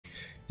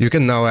You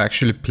can now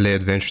actually play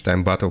Adventure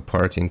Time Battle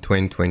Party in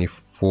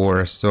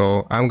 2024,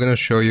 so I'm gonna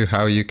show you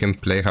how you can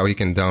play, how you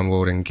can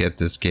download and get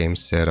this game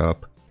set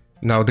up.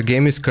 Now the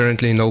game is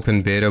currently in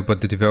open beta,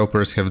 but the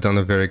developers have done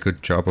a very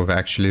good job of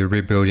actually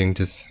rebuilding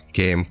this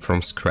game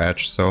from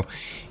scratch, so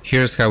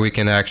here's how we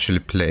can actually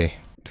play.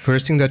 The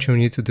first thing that you'll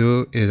need to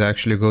do is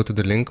actually go to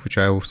the link which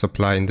I will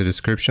supply in the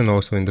description,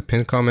 also in the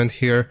pinned comment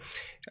here.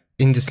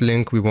 In this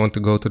link we want to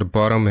go to the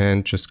bottom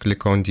and just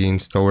click on the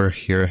installer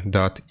here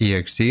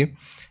 .exe.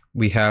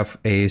 We have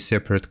a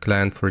separate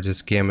client for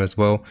this game as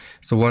well.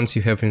 So once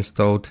you have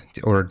installed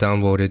or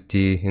downloaded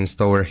the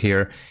installer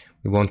here,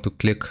 we want to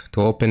click to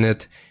open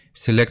it.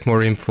 Select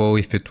more info.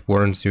 If it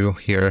warns you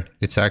here,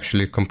 it's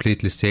actually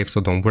completely safe,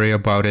 so don't worry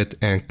about it,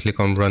 and click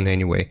on run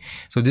anyway.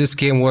 So this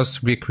game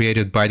was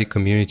recreated by the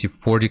community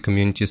for the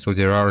community, so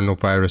there are no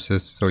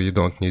viruses, so you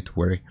don't need to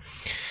worry.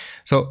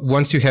 So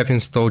once you have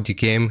installed the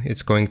game,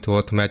 it's going to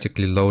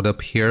automatically load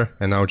up here,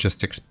 and I'll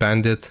just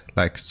expand it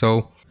like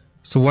so.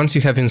 So once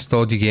you have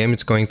installed the game,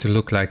 it's going to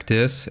look like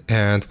this,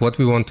 and what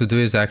we want to do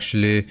is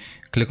actually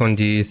click on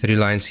the three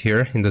lines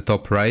here in the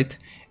top right,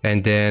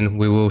 and then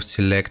we will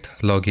select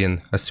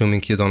login,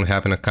 assuming you don't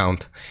have an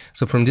account.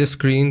 So from this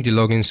screen, the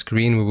login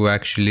screen, we will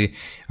actually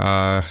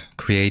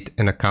create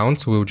an account.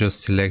 So we'll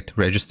just select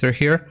register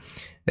here,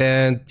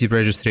 and the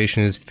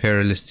registration is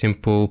fairly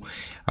simple.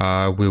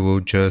 We will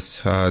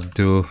just I'll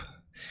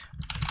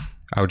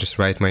just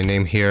write my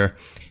name here.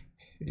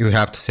 You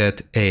have to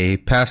set a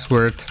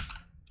password,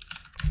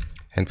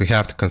 and we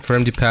have to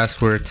confirm the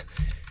password.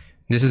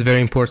 This is very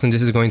important.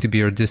 This is going to be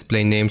your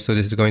display name, so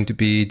this is going to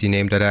be the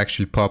name that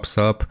actually pops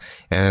up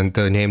and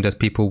the name that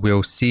people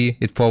will see.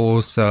 It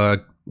follows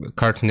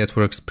Cartoon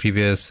Network's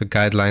previous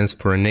guidelines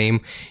for a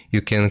name.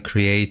 You can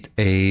create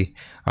a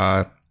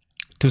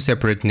two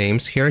separate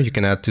names here. You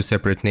can add two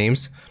separate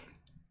names,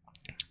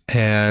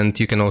 and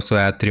you can also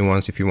add 3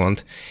 ones if you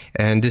want.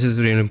 And this is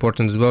really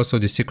important as well. So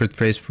the secret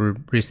phrase for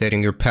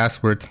resetting your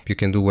password, you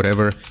can do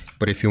whatever,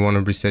 but if you want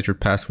to reset your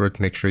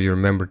password, make sure you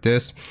remember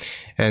this,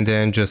 and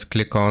then just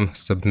click on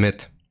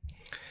submit,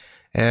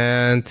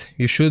 and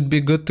you should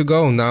be good to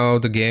go. Now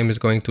the game is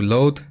going to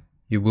load.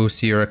 You will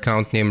see your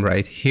account name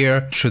right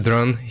here. It should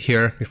run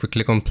here. If we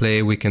click on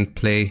play, we can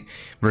play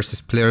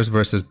versus players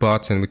versus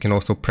bots, and we can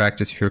also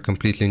practice. If you're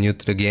completely new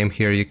to the game,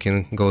 here you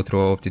can go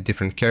through all of the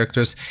different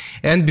characters.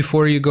 And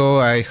before you go,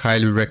 I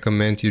highly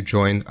recommend you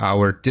join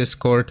our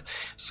Discord.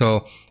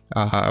 So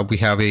we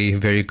have a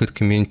very good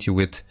community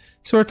with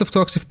sort of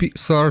toxic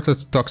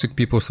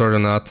people, sort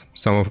of not.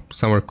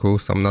 Some are cool,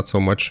 some not so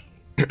much.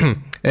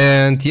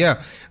 And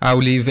yeah, I'll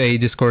leave a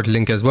Discord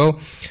link as well.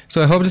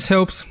 So I hope this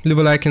helps. Leave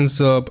a like and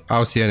sub.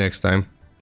 I'll see you next time.